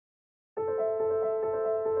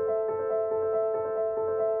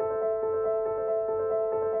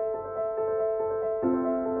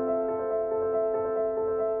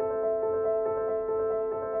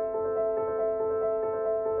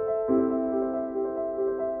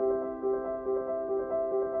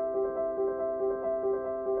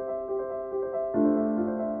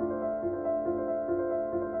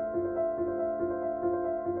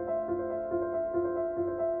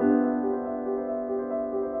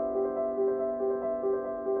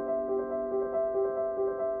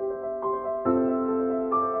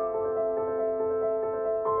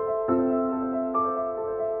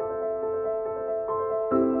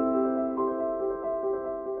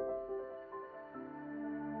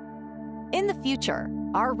In the future,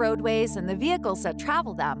 our roadways and the vehicles that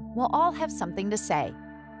travel them will all have something to say.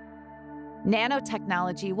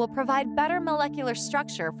 Nanotechnology will provide better molecular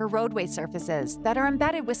structure for roadway surfaces that are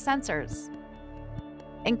embedded with sensors.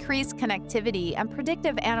 Increased connectivity and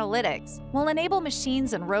predictive analytics will enable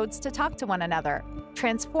machines and roads to talk to one another,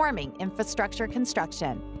 transforming infrastructure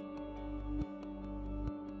construction.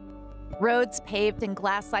 Roads paved in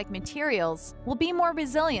glass-like materials will be more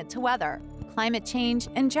resilient to weather, climate change,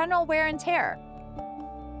 and general wear and tear.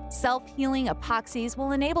 Self-healing epoxies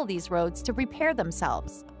will enable these roads to repair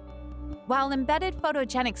themselves, while embedded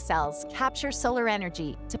photogenic cells capture solar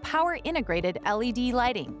energy to power integrated LED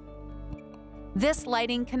lighting. This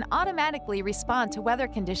lighting can automatically respond to weather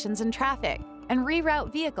conditions and traffic and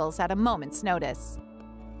reroute vehicles at a moment's notice.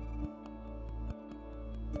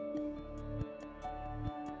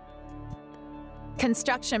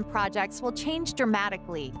 Construction projects will change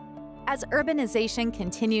dramatically. As urbanization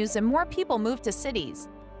continues and more people move to cities,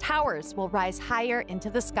 towers will rise higher into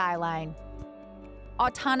the skyline.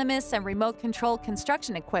 Autonomous and remote-controlled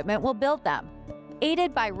construction equipment will build them,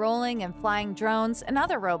 aided by rolling and flying drones and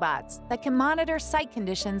other robots that can monitor site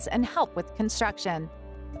conditions and help with construction.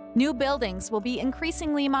 New buildings will be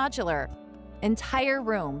increasingly modular. Entire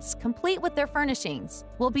rooms, complete with their furnishings,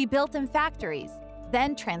 will be built in factories,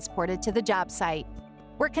 then transported to the job site,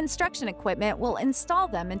 where construction equipment will install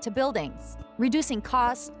them into buildings, reducing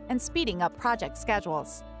costs and speeding up project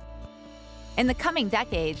schedules. In the coming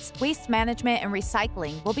decades, waste management and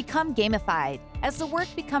recycling will become gamified as the work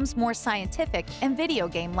becomes more scientific and video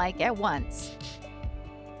game-like at once.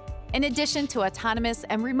 In addition to autonomous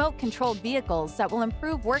and remote-controlled vehicles that will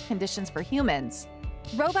improve work conditions for humans,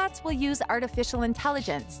 robots will use artificial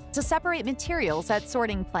intelligence to separate materials at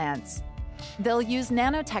sorting plants. They'll use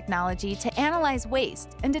nanotechnology to analyze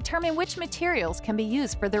waste and determine which materials can be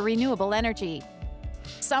used for the renewable energy.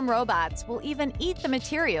 Some robots will even eat the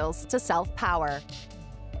materials to self-power.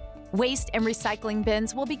 Waste and recycling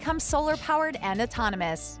bins will become solar-powered and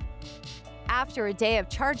autonomous. After a day of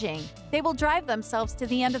charging, they will drive themselves to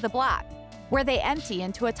the end of the block, where they empty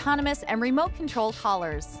into autonomous and remote-controlled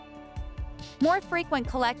haulers. More frequent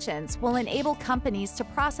collections will enable companies to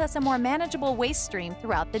process a more manageable waste stream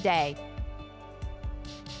throughout the day.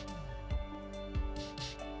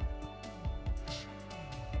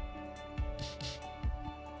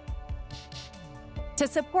 To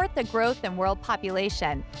support the growth in world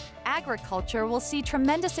population, agriculture will see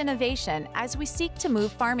tremendous innovation as we seek to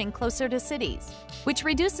move farming closer to cities, which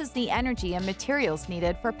reduces the energy and materials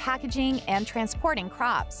needed for packaging and transporting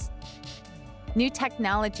crops. New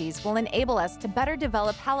technologies will enable us to better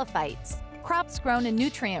develop halophytes, crops grown in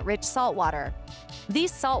nutrient-rich saltwater.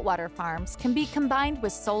 These saltwater farms can be combined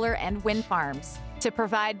with solar and wind farms to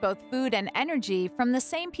provide both food and energy from the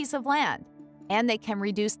same piece of land, and they can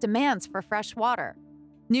reduce demands for fresh water.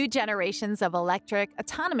 New generations of electric,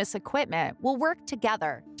 autonomous equipment will work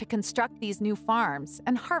together to construct these new farms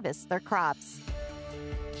and harvest their crops.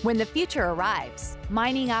 When the future arrives,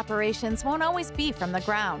 mining operations won't always be from the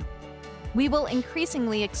ground. We will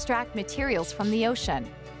increasingly extract materials from the ocean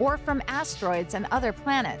or from asteroids and other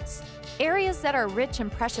planets, areas that are rich in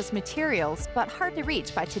precious materials but hard to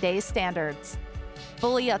reach by today's standards.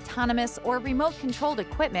 Fully autonomous or remote-controlled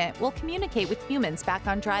equipment will communicate with humans back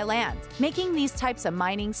on dry land, making these types of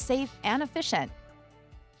mining safe and efficient.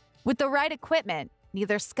 With the right equipment,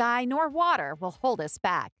 neither sky nor water will hold us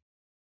back.